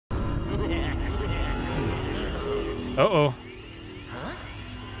Uh-oh. Huh?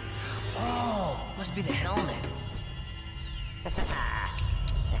 Oh, must be the helmet.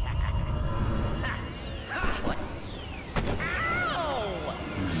 What? Ow!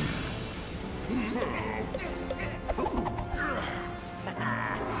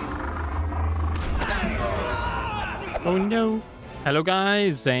 Oh no. Hello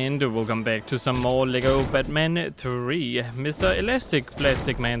guys, and welcome back to some more Lego Batman 3. Mr. Elastic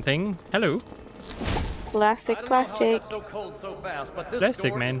Plastic Man thing. Hello. Plastic. I don't know how it got so cold so fast, but this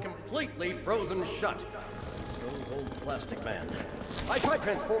Plastic door Man. is completely frozen shut. So's old Plastic Man. I tried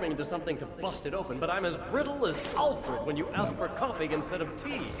transforming into something to bust it open, but I'm as brittle as Alfred when you ask for coffee instead of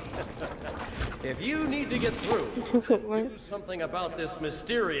tea. If you need to get through, do something about this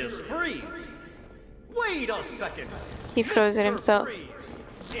mysterious freeze. Wait a second. He froze it Mr. himself. Freeze.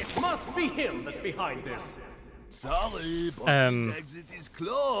 It must be him that's behind this. Sorry, but this exit is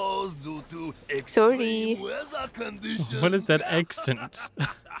closed due to Sorry. extreme weather conditions. What is that accent?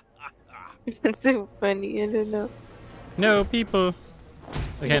 That's so funny. I don't know. No, people.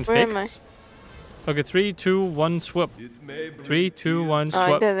 I can't Where am fix. Okay, 3, 2, 1, swap. It may 3, 2, 1, Oh, it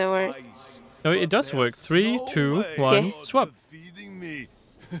swap. doesn't work. No, it does work. 3, 2, 1, Okay. swap. Feeding me.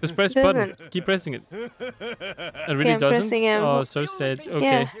 Just press Doesn't. button. Keep pressing it. It really I'm doesn't? pressing him. Oh, so sad. Okay.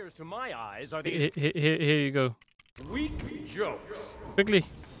 Yeah. Here's to my eyes are these Here you go. weak jokes. Quickly.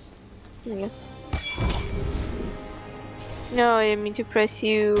 Yeah. No, I didn't mean to press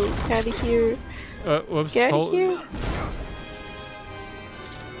you. Out of here. Whoops. Get out of hold- here.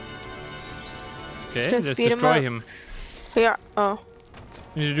 Okay, Just let's beat him destroy up. him. Yeah. Oh.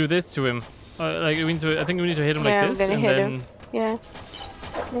 We need to do this to him. Like we need to. I think we need to hit him Yeah, like I'm this, gonna and hit then. him. Yeah.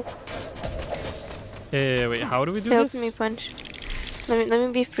 Wait, how do we do Help this? me punch. Let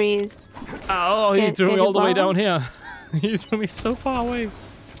me be freeze. Oh, he Get- threw me get all the way involved. down here. He threw me so far away.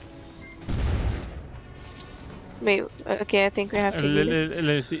 Wait. Okay, I think we have to do it.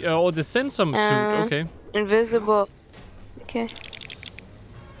 Let's see. Oh, the sensor suit. Okay. Invisible. Okay.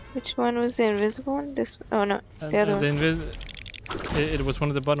 Which one was the invisible one? This one? Oh no, the other one. It was one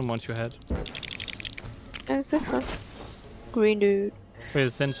of the bottom ones you had. Oh, it's this one. Green dude. Wait,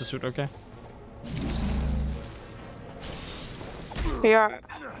 the sensor suit. Okay. Yeah.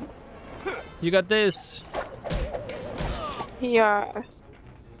 You got this. Yeah.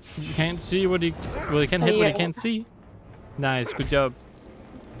 You can't see what he. Well, he can hit what he Yeah. can't see. Nice, good job.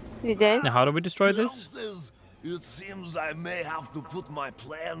 You dead? Now, how do we destroy this? Says, it seems I may have to put my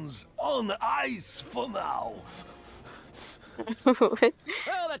plans on ice for now. What?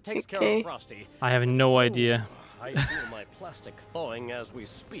 Well, that takes care Okay. of Frosty. I have no idea. I feel my plastic thawing as we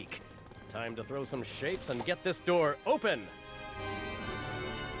speak. Time to throw some shapes and get this door open.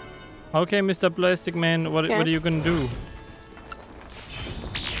 Okay, Mr. Plastic Man, what Okay. are you gonna do?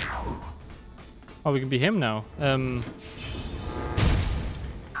 Oh, we can be him now.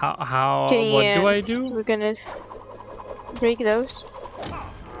 How? Can you, What do I do? We're gonna break those.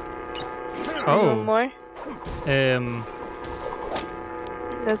 One Oh, more.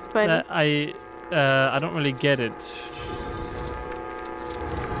 That's fine. I don't really get it.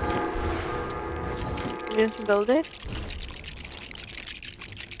 Just build it.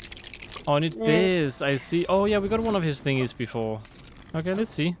 Oh, I need Yeah. this. I see. Oh yeah, we got one of his thingies before. Okay,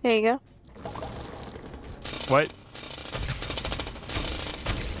 let's see. There you go. What?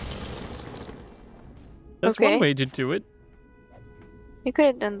 That's Okay. one way to do it. You could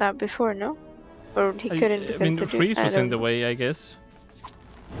have done that before, no? Or he couldn't. I because mean, the freeze I was in don't the know. way, I guess.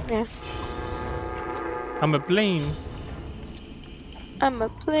 Yeah. I'm a plane. I'm a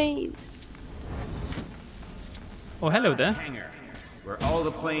plane. Oh, hello there. Hangar, where all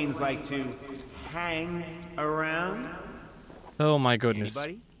the planes like to hang around. Oh my goodness.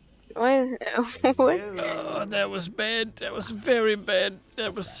 Anybody? What? What? Oh, that was bad. That was very bad.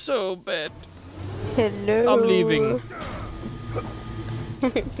 That was so bad. Hello. I'm leaving.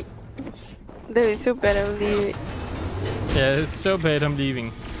 That was so bad. I'm leaving. Yeah, it's so bad. I'm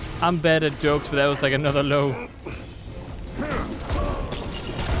leaving. I'm bad at jokes, but that was like another low.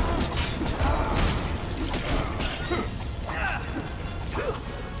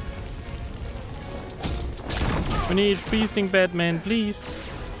 We need freezing Batman, please.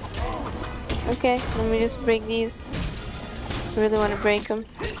 Okay, let me just break these. I really want to break them.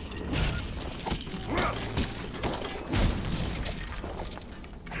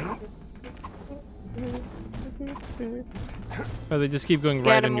 Oh, they just keep going Get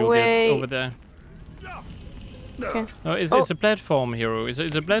right him and you'll away. get over there. Okay. Oh, it's a platform, hero. It's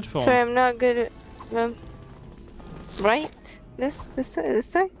a platform. Sorry, I'm not good at. Right? This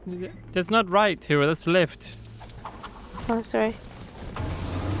side? That's not right, hero. That's left. Oh, sorry.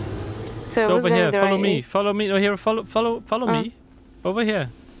 So It's it was over going here. the Follow right me. way. Follow me. Oh, here. Follow me. Over here.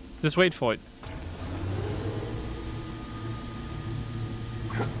 Just wait for it.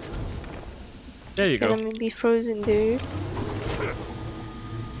 There you go. Let me be frozen, dude.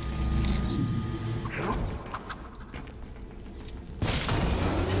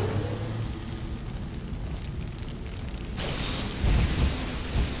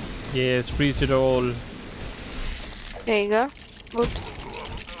 Yes, freeze it all. There you go. Whoops.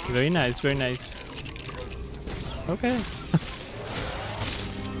 Very nice, very nice. Okay.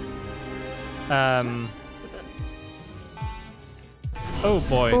 Oh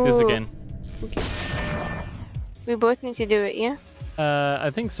boy, this Ooh. again. Okay. We both need to do it, yeah? I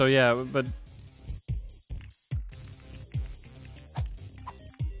think so, yeah, but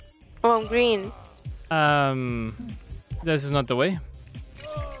Oh, I'm green. this is not the way.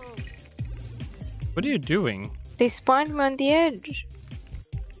 What are you doing? They spawned me on the edge.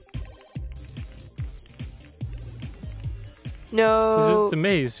 No. This is the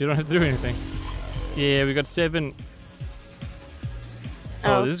maze. You don't have to do anything. Yeah, we got 7.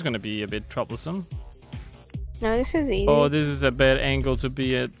 Oh, this is gonna be a bit troublesome. No, this is easy. Oh, this is a bad angle to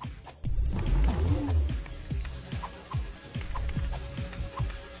be at.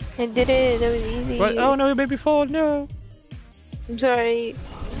 I did it. That was easy. What? Oh no, you made me fall. No. I'm sorry.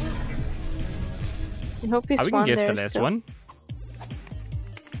 I hope you We spawn can guess there the last still. one.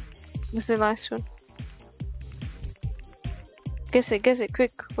 This is the last one. Guess it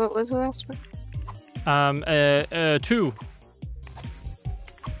quick. What was the last one? 2.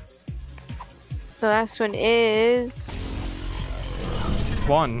 The last one is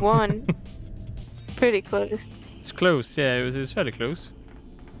 1. 1. Pretty close. It's close. Yeah, it was fairly close.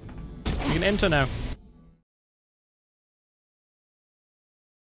 You can enter now.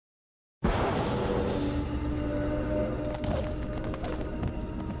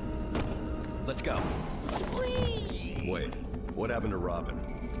 Let's go. Wait, what happened to Robin?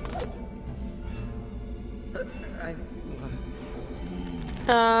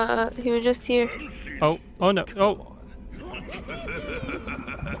 He was just here. Oh no. Oh.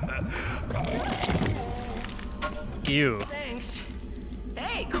 Ew. Thanks.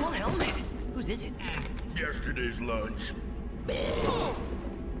 Hey, cool helmet. Whose is it? Yesterday's lunch.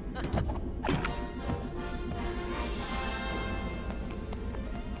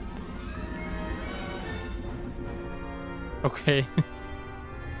 Okay.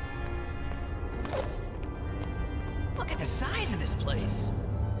 Look at the size of this place.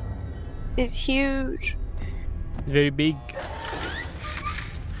 It's huge. It's very big.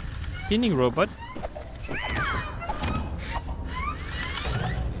 Cleaning robot.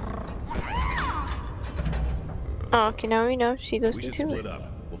 Oh, okay, now we know she goes We should into split it. up.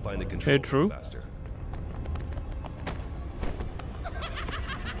 We'll find the control Very room true. faster.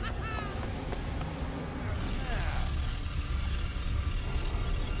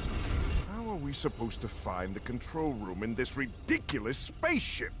 How are we supposed to find the control room in this ridiculous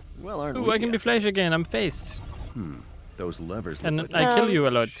spaceship? Well, aren't Ooh, we? I can be Flash again. I'm phased. Those levers And look like I kill you a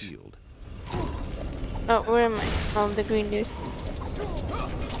lot. shield. Oh, where am I? Oh, the green dude.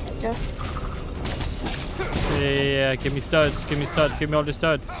 Yeah. Yeah, give me studs. Give me studs. Give me all the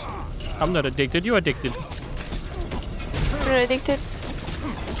studs. I'm not addicted. You're addicted. You're addicted.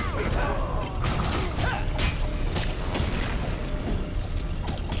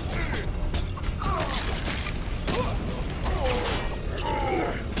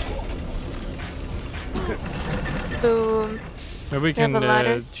 Boom. Maybe we You have can a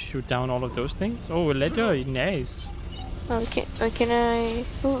ladder? shoot down all of those things. Oh, a ladder. Nice. Okay, can I?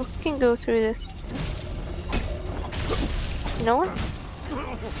 Who can go through this? No one?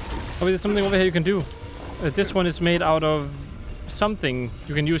 Oh, there's something over here you can do. This one is made out of something.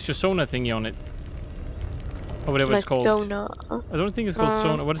 You can use your sonar thingy on it. Or whatever it's called. Sonar. I don't think it's called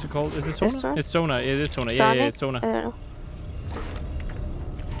sonar. What is it called? Is it sonar? one? It's sonar. It is sonar. Yeah, Sonic? it's sonar. I don't know.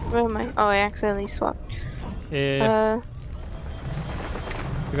 Where am I? Oh, I accidentally swapped. Yeah.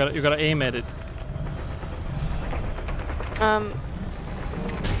 You gotta aim at it.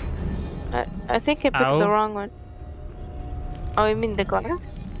 I think I picked Ow. the wrong one. Oh, you mean the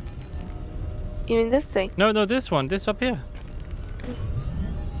glass? You mean this thing? No, this one. This up here.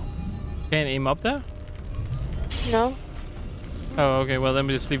 Can't aim up there? No? Oh, okay. Well, then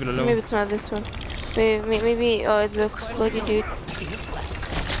we just leave it alone. Maybe it's not this one. Maybe oh, it's the exploded dude.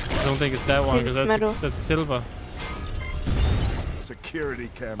 I don't think it's that one Maybe because it's metal. that's silver. Security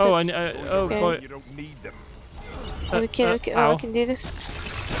cameras. Oh, oh Okay. boy. You don't need them. Oh, we can, oh, ow. I can do this.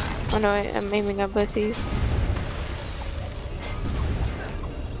 Oh no, I'm aiming at both of you.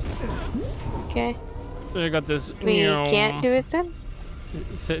 Okay. I got this. We can't do it then?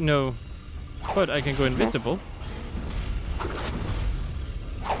 No. But I can go invisible.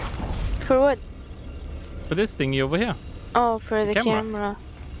 For what? For this thingy over here. Oh, for the Camera. camera.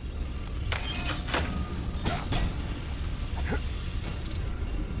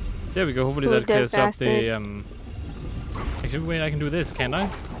 There we go. Hopefully Who that clears does up the acid? Actually, wait. I can do this, can't I?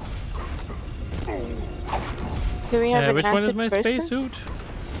 Do we have an which one is acid my person? spacesuit?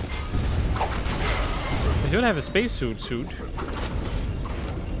 I should have a spacesuit.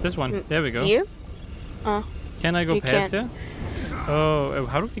 This one. There we go. You? Oh. Can I go You past can't. here? Oh,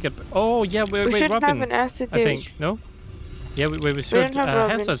 how do we get? Oh, yeah. Wait, We should Robin. have an acid I douche. think no. Yeah, we should. don't have Robin.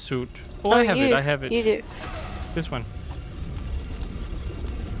 Hazard suit. Oh, I have it. I have it. You do. This one.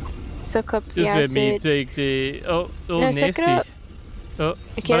 Suck up the Just acid. let me take the. Oh, No, suck it nasty. up. Oh, You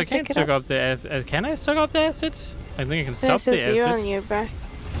but I can't can't suck it suck up. up the. Can I suck up the acid? I think I can No, stop it says the 0 on acid. your back.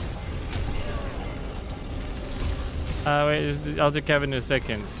 Wait, I'll take care of it in a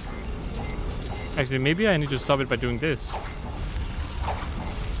second. Actually, maybe I need to stop it by doing this.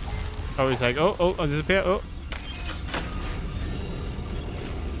 Oh, it's like, oh, disappear. Oh,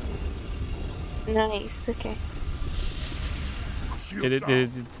 Nice. Okay. did it,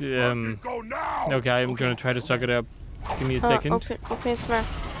 Go now! okay, I'm gonna try to suck it up. Give me a second. Open smart.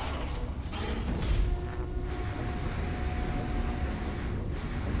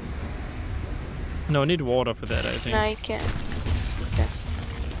 No, I need water for that, I think. No, you can't. Okay.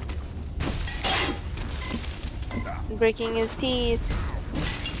 Breaking his teeth.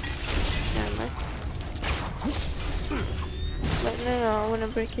 Never mind. But no, I wanna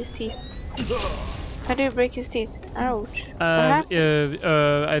break his teeth. How do you break his teeth? Ouch. What happened?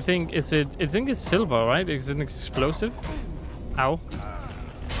 I think I think it's silver, right? Is it an explosive? Ow.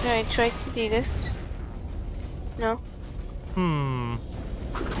 No, I tried to do this. No. Hmm.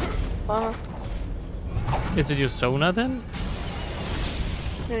 Wow. Is it your sonar then?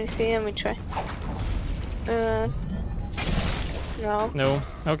 Let me see. Let me try. No. No.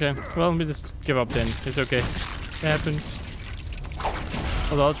 Okay. Well, let me just give up then. It's okay. It happens.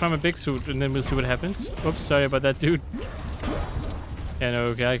 Although I'll try my big suit and then we'll see what happens. Oops, sorry about that, dude. Yeah, no,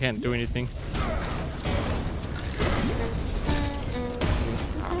 okay, I can't do anything.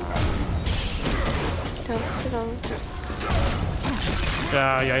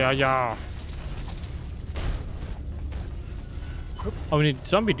 Yeah. Oh, we need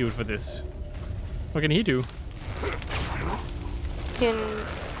zombie dude for this. What can he do? Can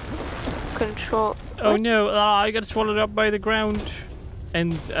control. Oh no, I got swallowed up by the ground.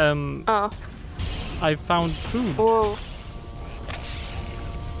 And, Oh. I found food, Whoa.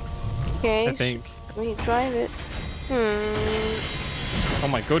 Okay. I think. Let me drive it. Oh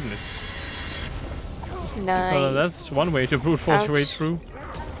my goodness. Nice. That's one way to brute force your way Ouch. through.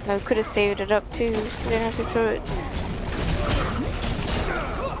 I could have saved it up too. You didn't have to throw it.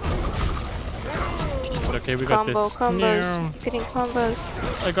 But okay, we got Combos. this. No. Getting combos.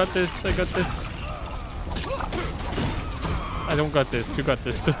 I got this. I don't got this. You got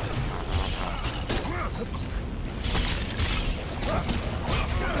this.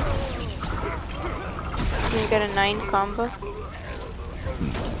 You got a 9 combo.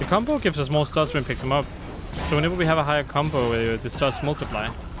 The combo gives us more studs when we pick them up. So whenever we have a higher combo, the studs multiply.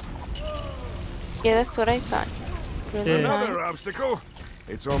 Yeah, that's what I thought. Really Another nice. obstacle.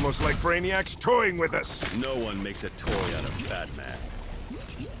 It's almost like Brainiac's toying with us. No one makes a toy out of Batman.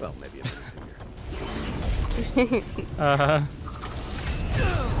 Well, maybe a figure.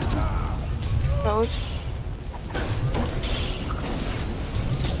 Oh, oops.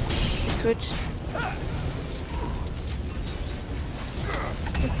 Switch.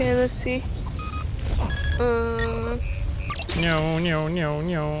 Okay, let's see. No.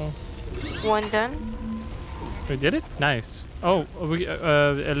 1 done. We did it? Nice. Oh, we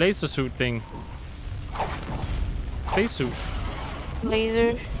a laser suit thing. Space suit.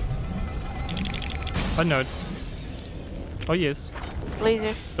 Laser. Oh no. Oh yes.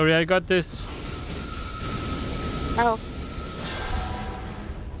 Laser. Sorry, I got this. Ow.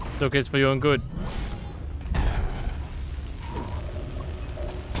 It's okay, it's for your own good.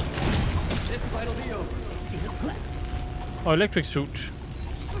 Oh, electric suit.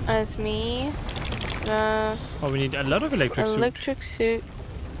 As me. Oh, we need a lot of electric suit. Electric suit.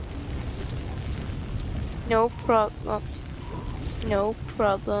 No problem. No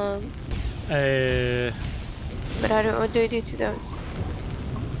problem. But what do I do to those?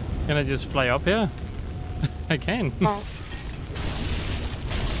 Can I just fly up here? I can. Oh.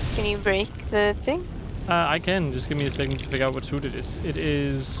 Can you break the thing? I can. Just give me a second to figure out what suit it is. It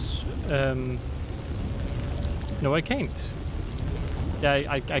is... No, I can't. Yeah,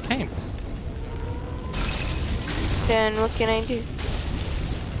 I can't. Then what can I do?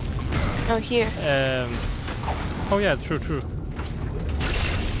 Oh, here. Oh yeah, true.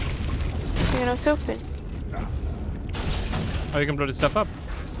 You know, it's open. Oh, you can blow this stuff up.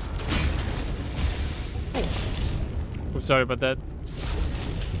 Oops, sorry about that.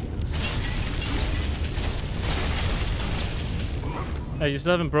 You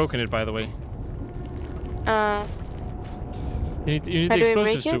still haven't broken it, by the way. You need how the do I explosive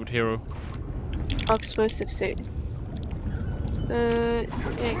break it? suit, hero. Oh, explosive suit. There you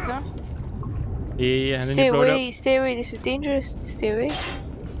go. Yeah, and then Stay you blow it away, stay away. This is dangerous. Stay away. up.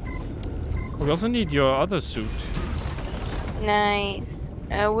 We also need your other suit. Nice.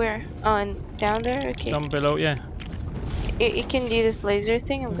 Where? Oh, and down there? Okay. Down below, yeah. You can do this laser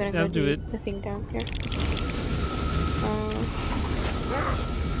thing. I'm gonna Yeah, go I'll do do it. the thing down here.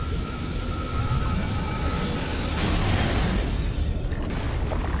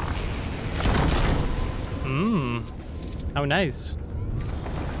 How nice.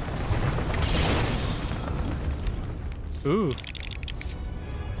 Ooh.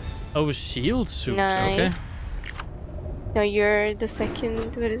 Oh, shield suit. Okay. Nice. No, you're the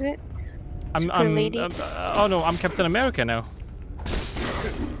second. What is it? Super lady. Oh no, I'm Captain America now.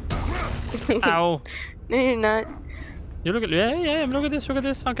 Ow. No, you're not. You look at look at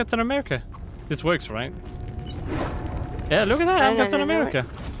this. I'm Captain America. This works, right? Yeah, look at that. I'm Captain America.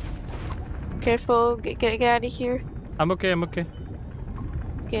 Careful. Get out of here. I'm okay. Okay.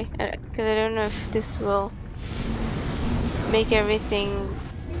 Because I don't know if this will make everything.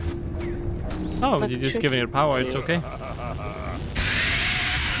 Oh, look you're just tricky. giving it power. It's okay.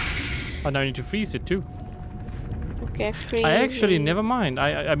 Oh, now I need to freeze it too. Okay, freeze. I actually never mind.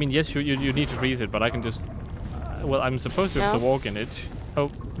 I mean, yes, you need to freeze it, but I can just. Well, I'm supposed to have to walk in it. Oh,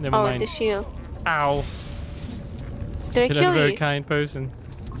 never Oh, mind. the shield. Ow. Did I You're kill a very you? kind person.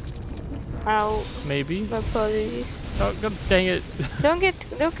 Ow. Maybe. My apologies. Oh, god dang it. Don't get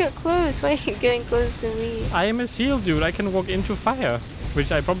close. Why are you getting close to me? I am a shield dude. I can walk into fire.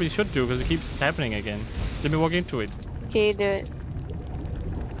 Which I probably should do because it keeps happening again. Let me walk into it. Okay, do it.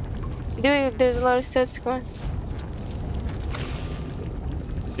 Do it. There's a lot of studs. Come on.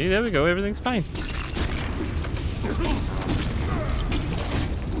 See, there we go. Everything's fine.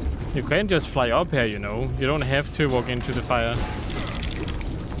 You can just fly up here, you know. You don't have to walk into the fire.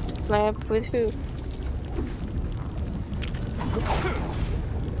 Fly up with who?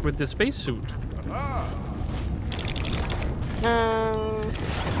 With the spacesuit.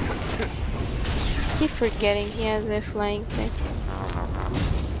 Keep forgetting he has a flying thing.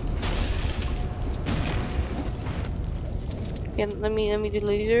 Okay, let me do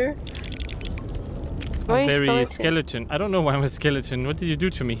laser. Why I'm are you very skeleton? skeleton. I don't know why I'm a skeleton. What did you do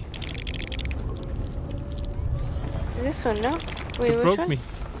to me? Is this one? No. Wait, You which broke one? me.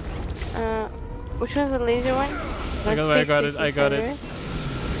 Which one's the laser one? I got it. I got it. Right?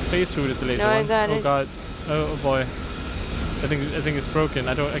 Spacesuit is the laser No, I one. got oh it. god. Oh boy. I think it's broken.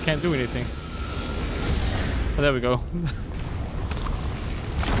 I can't do anything. Oh, there we go.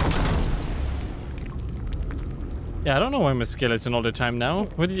 Yeah, I don't know why I'm a skeleton all the time now.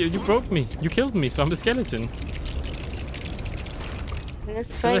 What did you broke me. You killed me, so I'm a skeleton. And that's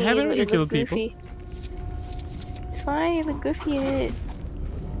Does it funny. happen when you You kill look people? goofy. It's fine. You look goofy in it.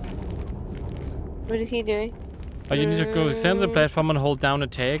 What is he doing? Oh, you need to go stand on the platform and hold down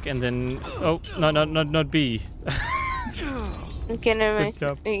attack, and then not B. Okay, never Good mind.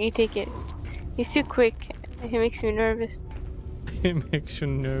 job. You take it. He's too quick. He makes me nervous. It makes you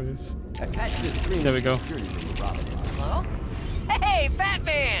nervous. Attach this screen. There we go. Hello? Hey,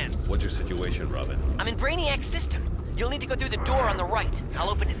 Batman! What's your situation, Robin? I'm in BRAINIAC'S system. You'll need to go through the door on the right. I'll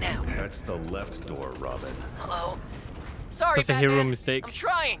open it now. That's the left door, Robin. Hello? Sorry, That's a Batman. hero mistake. I'm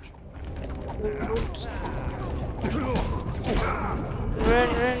trying. Run.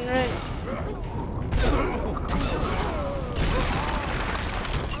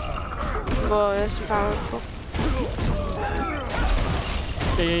 Whoa, that's powerful.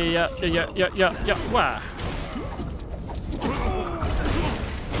 Yeah. Wow.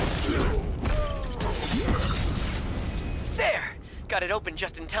 There! Got it open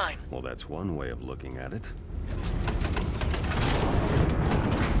just in time. Well, that's one way of looking at it.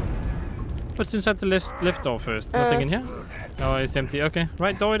 What's inside the left door first? Nothing in here? No, it's empty. Okay,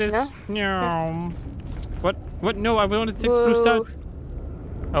 right door it is. No? What? No, I wanted to take the blue star.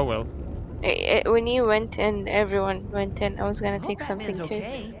 Oh well. When you went and everyone went in, I was gonna take something too.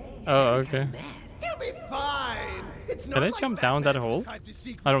 Oh, okay. He'll be fine. It's not Can I like jump down that hole? Batman's type to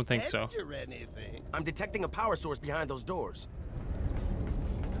seek I don't think so. revenge or anything. I'm detecting a power source behind those doors.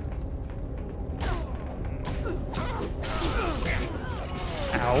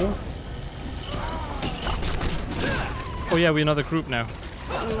 Ow. Oh yeah, we're another group now.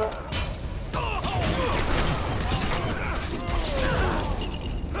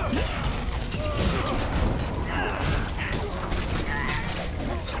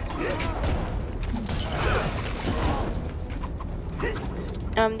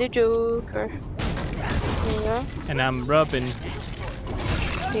 I'm the Joker. There you go. And I'm Robin.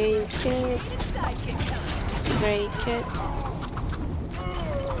 Take it. Break it.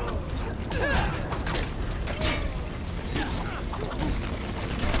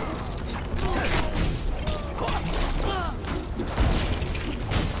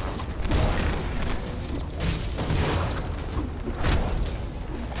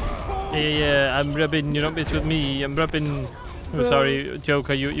 Yeah, I'm Robin. You don't mess with me. I'm Robin. Oh, sorry,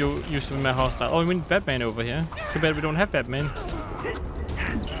 Joker. You used to be my hostile. Oh, we need Batman over here. Too bad we don't have Batman.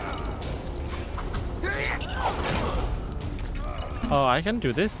 Oh, I can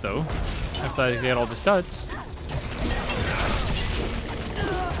do this though. After I get all the studs.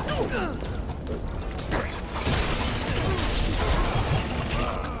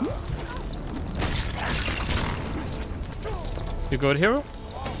 You good, hero?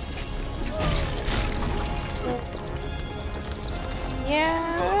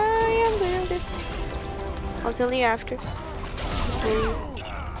 Yeah, I'm good. I'll tell you after.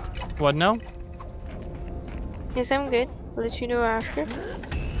 What now? Yes, I'm good. I'll let you know after.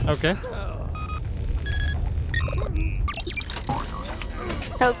 Okay.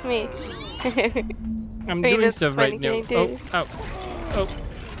 Help me. I'm Wait, doing that's stuff funny, right now. can I do Oh, ow. Oh.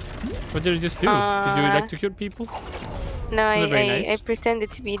 What did you just do? Did you electrocute people? No, Very I nice.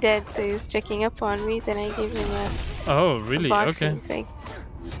 pretended to be dead, so he was checking up on me. Then I gave him a Oh, really? boxing Okay. thing,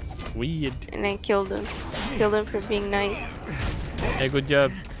 Weird. and I killed him. Killed him for being nice. Yeah, good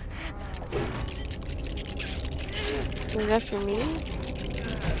job. Was that for me?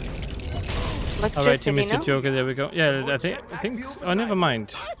 Alright, you Electricity, Mr. no? Joker, there we go. Yeah, I think. Oh, never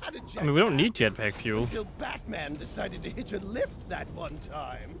mind. I mean, we don't need jetpack fuel. Until Batman decided to hitch a lift that one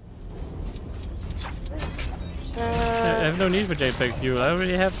time. I have no need for jetpack fuel. I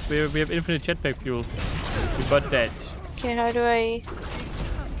already have. We have infinite jetpack fuel. We bought that. Okay, how do I...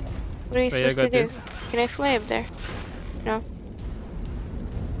 What are you Wait, I supposed to got do? this. Can I fly up there? No.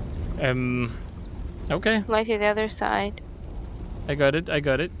 Okay. Fly to the other side. I got it. I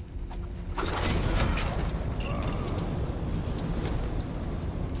got it.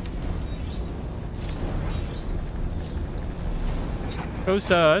 Go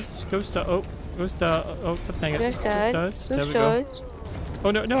stars. Go star. Oh, go star. Oh, dang it. Go stars. There we go. Stars.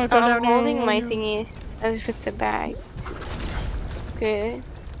 Oh no, no, I fell down. I'm No, holding no, my no. thingy as if it's a bag. Good.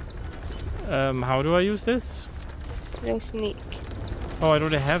 How do I use this? No sneak. Oh, I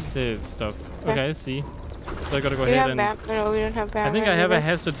don't have the stuff. Okay, I see. So I gotta go Do you ahead have and. Batman? No, we don't have Batman. I think I have a with us.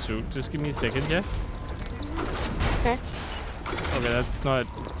 hazard suit. Just give me a second, yeah? Okay. Okay, that's not...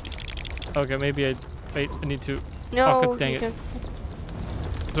 Okay, maybe I... Wait, I need to... No, Oh, God dang you it. can-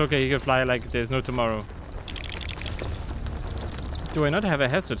 It's okay, you can fly like there's no tomorrow. Do I not have a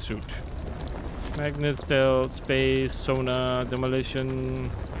hazard suit? Magnet, stealth, space, sonar, demolition...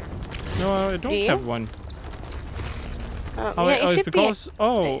 No, I don't Do you? have one. Oh, Oh, yeah, wait, it it's should because...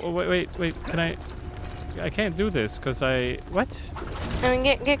 Oh, wait, can I can't do this, because I... What? be. I mean,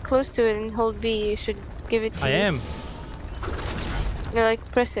 get close to it and hold B. You should give it to I you. am. No, like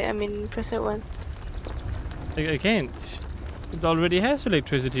press it. I mean, press it one. I can't. It already has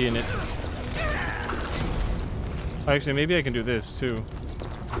electricity in it. Actually, maybe I can do this too.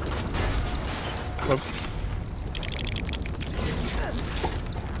 Whoops.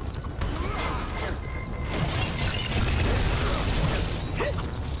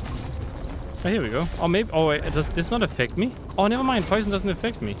 Oh, here we go. Oh, maybe. Oh, wait. Does this not affect me? Oh, never mind. Poison doesn't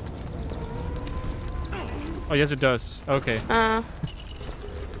affect me. Oh, yes, it does. Okay.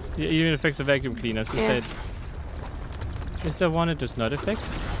 It even affects the vacuum cleaner, as you said. Is there one it does not affect?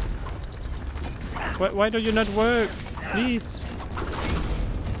 Why do you not work? Please.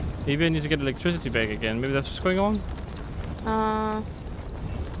 Maybe I need to get electricity back again. Maybe that's what's going on?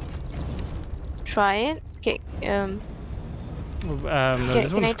 Try it. Okay. No, Okay,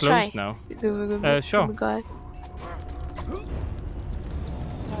 this can I one's try? closed now. Sure. Oh my god.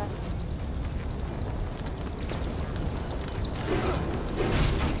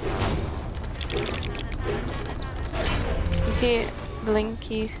 You see it?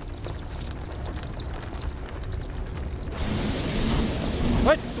 Blinky.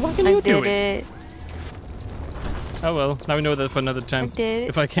 What can I you do did it. Oh well, now we know that for another time. did it.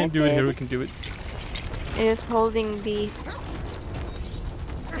 If I can't I do it did here, it. we can do it. It is holding B.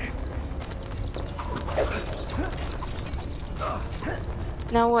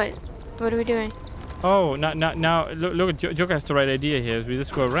 Now what? What are we doing? Oh, now look, Joker has the right idea here. We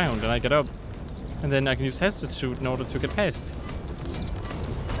just go around and I get up. And then I can use hazard suit in order to get past.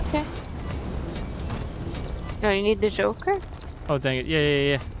 No, you need the Joker? Oh, dang it.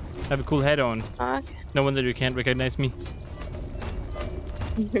 Yeah. I have a cool hat on. Oh, okay. No wonder you can't recognize me.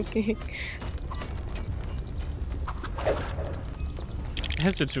 Okay.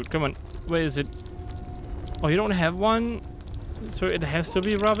 Hazard suit, come on. Where is it? Oh, you don't have one? So it has to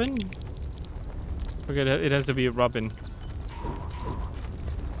be Robin? Okay, it has to be Robin.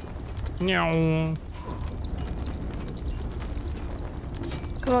 No.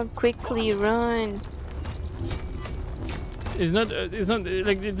 Come on, quickly run. It's not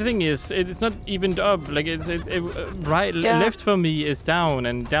like the thing is, it's not evened up. Like right, Yeah. left for me is down,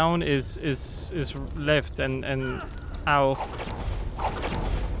 and down is left, and ow.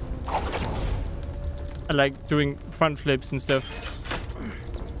 I like doing front flips and stuff.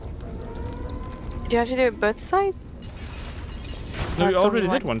 Do you have to do it both sides? No, we That's already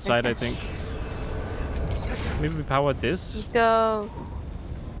only did one side, I think. Maybe we powered this. Let's go.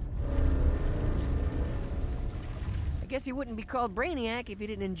 I guess you wouldn't be called Brainiac if you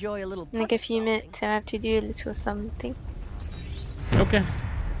didn't enjoy a little In like a puzzle few solving. minutes, I have to do a little something. Okay.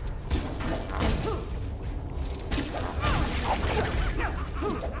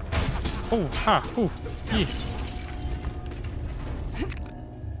 Oh, ha, ooh, yeah.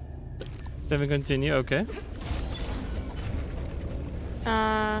 Then we continue, okay.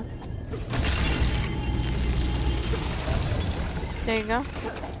 There you go.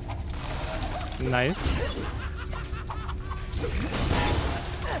 Nice.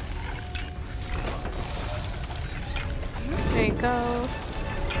 There you go.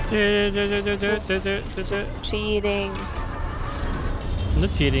 Just cheating. I'm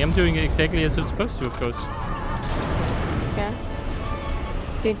not cheating, I'm doing it exactly as I'm supposed to, of course. Okay.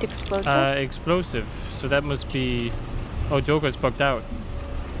 Didn't explode. Explosive. So that must be... Oh, Joker's bugged out.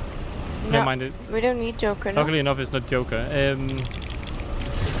 No, Never mind it. we don't need Joker, no? Luckily enough, it's not Joker.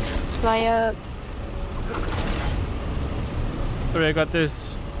 Fly up. Sorry, I got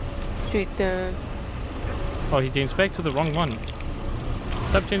this. Shoot them. Oh, he changed back to the wrong one.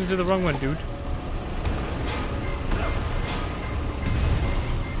 Stop changing to the wrong one, dude.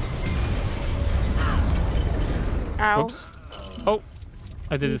 Ow. Oops. Oh,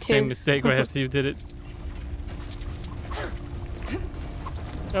 I did Me the same too. mistake right after you did it.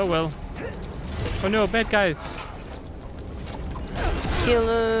 Oh well. Oh no, bad guys. Kill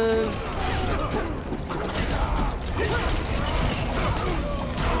him.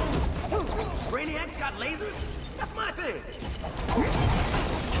 Brainiac's got lasers? That's my thing.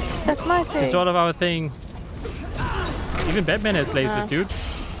 That's my thing. It's all of our thing. Even Batman has lasers, dude.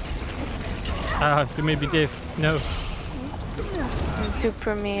 Ah, you made me deaf. No.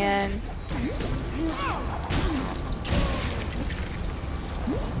 Superman.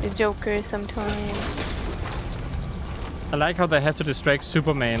 The Joker sometimes. I like how they had to distract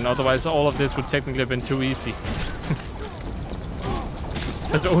Superman, otherwise all of this would technically have been too easy.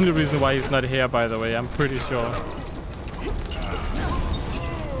 That's the only reason why he's not here, by the way, I'm pretty sure.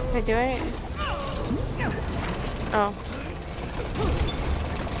 Wait, do I? Oh.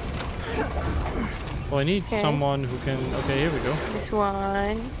 Well, I need Okay. someone who can... Okay, here we go. This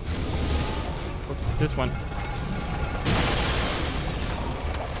one. What's this one?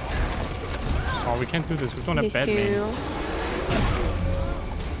 Oh, we can't do this. We don't have These Batman. two.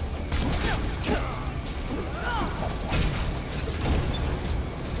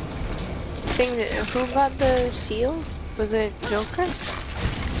 Who got the shield? Was it Joker?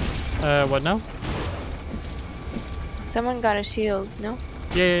 What now? Someone got a shield, no?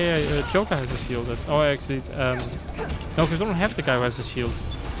 Yeah. Joker has a shield. Oh, actually, no, we don't have the guy who has a shield.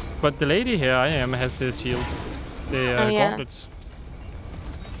 But the lady here, I am, has this shield. The gauntlets.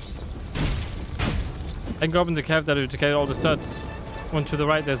 I can go up in the cave to get all the studs. One to the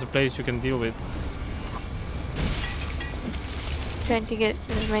right, there's a place you can deal with. Trying to get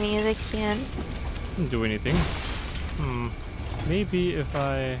as many as I can. Didn't do anything. Maybe if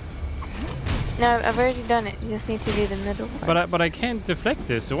I... No, I've already done it. You just need to do the middle part. But I can't deflect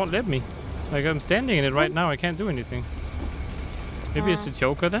this. It won't let me. Like, I'm standing in it right now. I can't do anything. Maybe it's the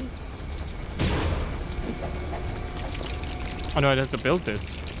Joker then? Oh no, I'd have to build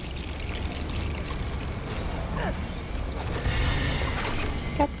this.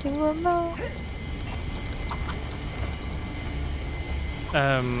 Captain Remote.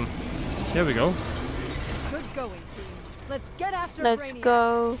 There we go. Good going, team. Let's get after Let's Brainiac.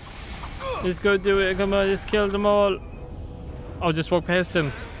 go. Let's go do it. Come on, let's kill them all. I'll just walk past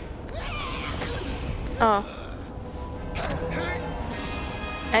them. Oh.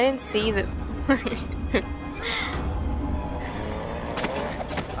 I didn't see them.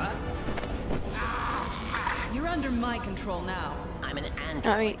 You're under my control now. I'm an android,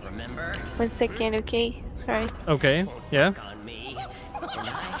 Alright. remember? 1 second, okay? Sorry. Okay. Yeah. Work on me. And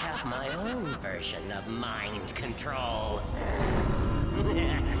I have my own version of mind control.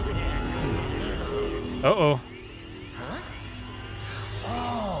 Uh-oh. Huh?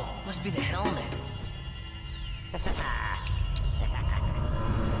 Oh, must be the helmet.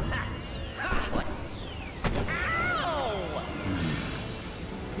 What? Ow!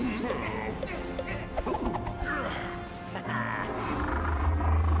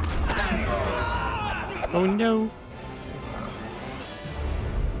 Oh no.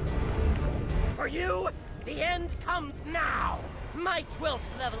 For you, the end comes now. My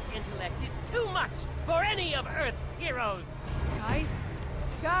 12th level intellect is too much for any of Earth's heroes.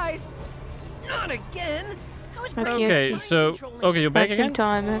 Guys, not again. I was Okay, Okay, so okay, you're back Have some again.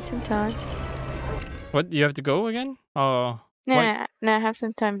 time, have some time. What? You have to go again? Oh. Nah, nah, have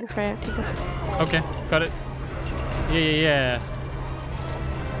some time before I have to go. Okay, got it. Yeah.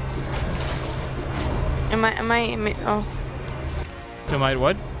 Am I, oh, You might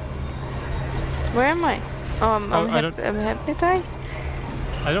what? where am I? Oh, I'm I hypnotized?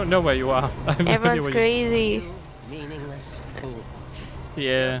 I don't know where you are. I have no idea Everyone's where crazy. meaningless fool.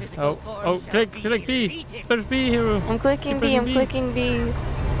 Yeah. Oh, click B. There's B, hero. I'm clicking B, I'm clicking B.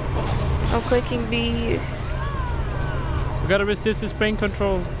 I'm clicking B. We gotta resist his brain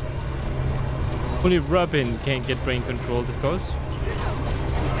control. Only Robin can't get brain controlled, of course.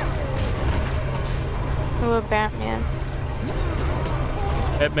 Oh, a Batman.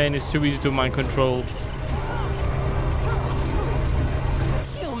 Batman is too easy to mind control.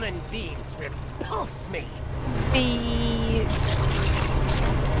 Human beings repulse me. B.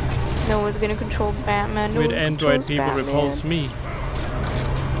 No one's gonna control Batman. No With one android controls people Batman. repulse me.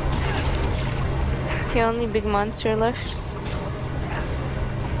 Okay, only big monster left.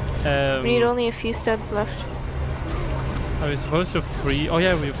 We need only a few studs left. Are we supposed to free? Oh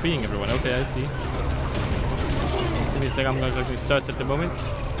yeah, we're freeing everyone. Okay, I see. Give me a sec, I'm going to actually start at the moment.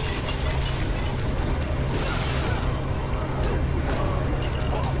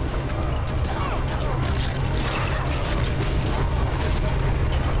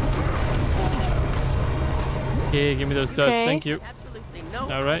 Okay, give me those studs, Okay. thank you. Absolutely no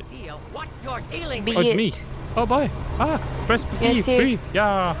Alright. idea what you're dealing Be with. Oh, it's it. me. Oh boy. Ah, press B, Yes, you. free.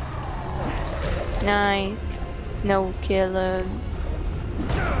 Yeah. Nice. No killer.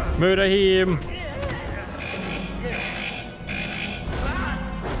 Murder him.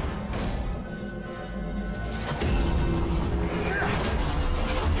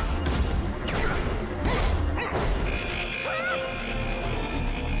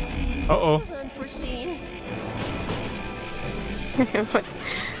 Uh-oh. This was unforeseen. What?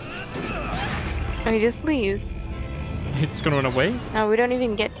 Oh, he just leaves. He's gonna run away? No, we don't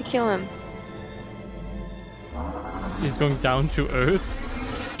even get to kill him. He's going down to Earth?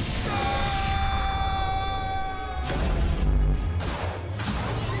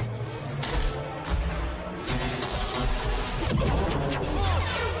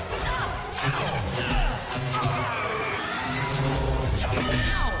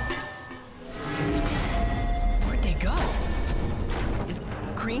 Where'd they go? Is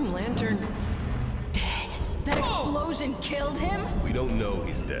Green Lantern dead? That explosion killed him? We don't know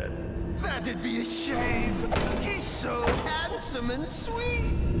he's dead. That'd be a shame. He's so handsome and sweet.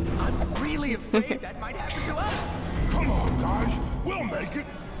 I'm really afraid that might happen to us. Come on, guys. We'll make it.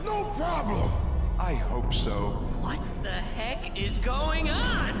 No problem. I hope so. What the heck is going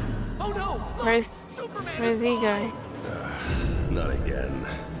on? Oh no! Where's he going? Not again.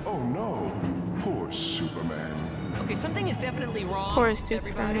 Oh no. Poor Superman. Okay, something is definitely wrong. Poor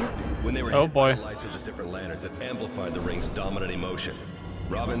everybody. Superman. When they were Oh, hit by boy. the lights of the different lanterns, it amplified the ring's dominant emotion.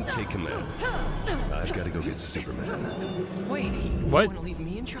 Robin, take command. I've got to go get Superman. Wait, you What? want to leave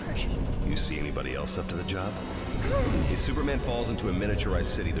me in charge? You see anybody else up to the job? If Superman falls into a miniaturized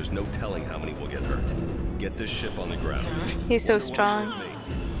city, there's no telling how many will get hurt. Get this ship on the ground. He's so You're strong.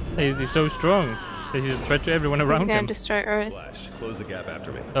 with me. Is he so strong that he's a threat to everyone He's around gonna him? destroy Earth. Flash, close the gap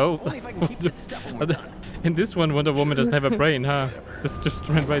after me. Oh. Only if I can keep this stuff when we're done. In this one, Wonder Woman doesn't have a brain, huh? Just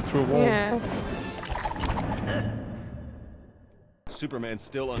ran right through a wall. Yeah. Superman's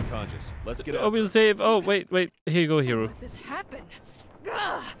still unconscious. Let's get Oh, out. we'll save. Oh, wait. Here you go, hero. This happened.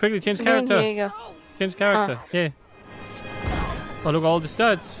 Quickly change Here character. you go. Change character. Yeah. Oh, look, all the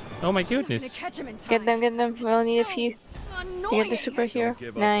studs. Oh my Gonna goodness. catch him in time. Get them, get them. We'll need a few to Annoying. get the superhero.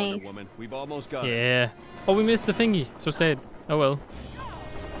 Give up, Wonder Nice. Woman. We've almost got it. Yeah. Oh, we missed the thingy. So sad. Oh well.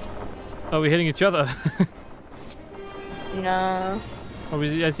 Oh, we're hitting each other. No. Oh, I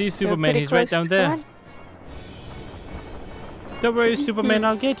see They're Superman. pretty He's right close. down there. Come on. Don't worry, Superman.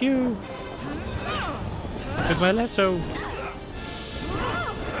 I'll get you. With my lasso.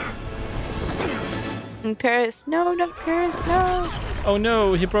 In Paris. No, not Paris. No. Oh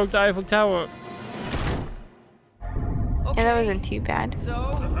no, he broke the Eiffel Tower. Okay. Yeah, that wasn't too bad.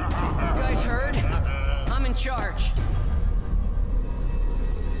 So, you guys heard? I'm in charge.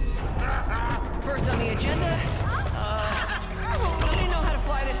 First on the agenda, somebody know how to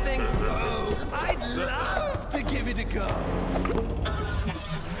fly this thing? I'd love to give it a go.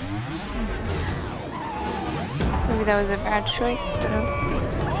 Maybe that was a bad choice, but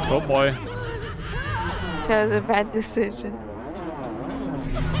Oh boy. that was a bad decision.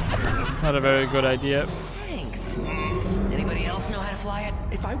 Not a very good idea. Thanks. Anybody else know how to fly it?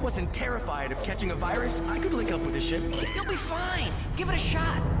 If I wasn't terrified of catching a virus, I could link up with the ship. You'll be fine. Give it a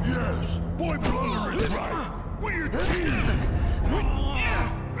shot. Yes, boy brother is right. We're a team.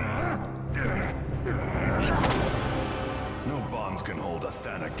 No bonds can hold a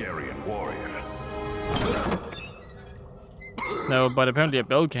Thanagarian warrior. No, but apparently a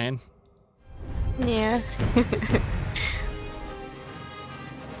bell can. Yeah.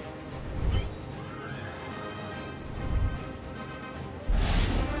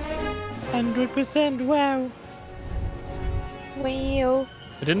 100% wow. Well.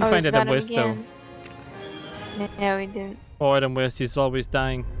 I didn't Oh, find we Adam got him West though. again. Yeah, we didn't. Oh, Adam West, he's always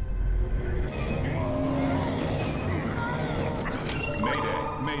dying.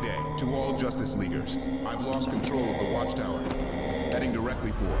 Mayday to all Justice Leaguers. I've lost control of the watchtower. Heading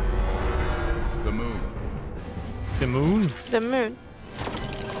directly for the moon. The moon? The moon.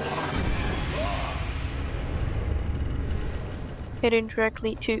 Heading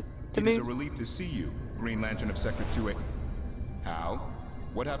directly to the It is a moon. relief to see you, Green Lantern of Sector 2A. Hal,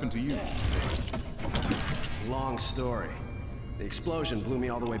 what happened to you? Long story. The explosion blew me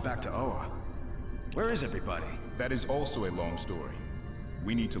all the way back to Oa. Where is everybody? That is also a long story.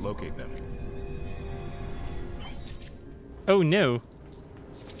 We need to locate them. Oh no.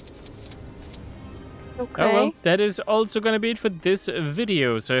 Okay. Oh well, that is also gonna be it for this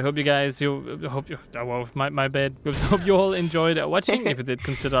video. So I hope you guys, oh well, my bad. Hope you all enjoyed watching. If you did,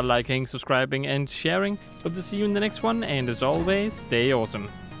 consider liking, subscribing, and sharing. Hope to see you in the next one. And as always, stay awesome.